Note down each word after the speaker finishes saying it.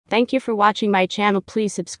Thank you for watching my channel.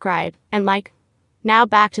 Please subscribe and like. Now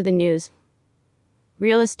back to the news.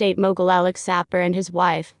 Real estate mogul Alex Sapir and his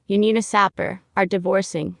wife, Yanina Sapir, are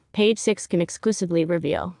divorcing, Page 6 can exclusively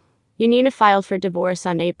reveal. Yanina filed for divorce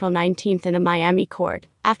on April 19 in a Miami court,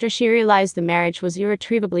 after she realized the marriage was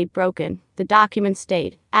irretrievably broken, the documents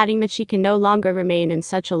state, adding that she can no longer remain in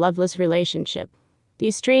such a loveless relationship. The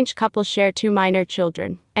estranged couple share 2 minor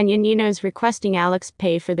children, and Yanina is requesting Alex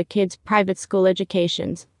pay for the kids' private school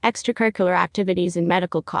educations, extracurricular activities and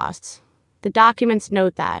medical costs. The documents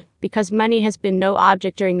note that, because money has been no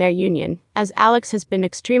object during their union, as Alex has been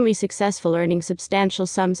extremely successful earning substantial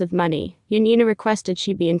sums of money, Yanina requested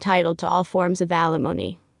she be entitled to all forms of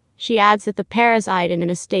alimony. She adds that the pair reside in an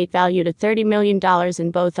estate valued at $30 million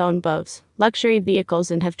and both own boats, luxury vehicles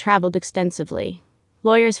and have traveled extensively.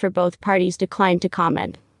 Lawyers for both parties declined to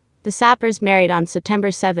comment. The Sapirs married on September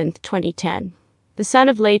 7, 2010. The son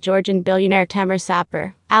of late Georgian billionaire Tamer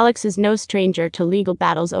Sapir, Alex is no stranger to legal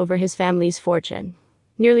battles over his family's fortune.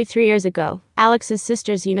 Nearly 3 years ago, Alex's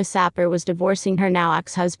sister Yanina Sapir was divorcing her now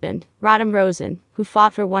ex-husband, Radom Rosen, who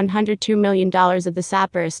fought for $102 million of the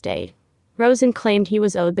Sapir estate. Rosen claimed he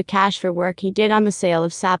was owed the cash for work he did on the sale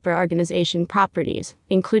of Sapir Organization properties,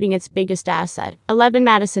 including its biggest asset, 11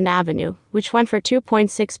 Madison Avenue, which went for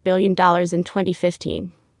 $2.6 billion in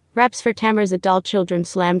 2015. Reps for Tamer's adult children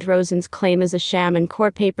slammed Rosen's claim as a sham in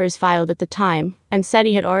court papers filed at the time, and said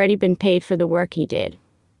he had already been paid for the work he did.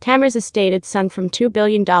 Tamer's estate had sunk from $2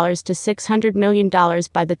 billion to $600 million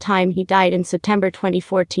by the time he died in September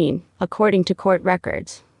 2014, according to court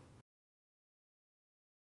records.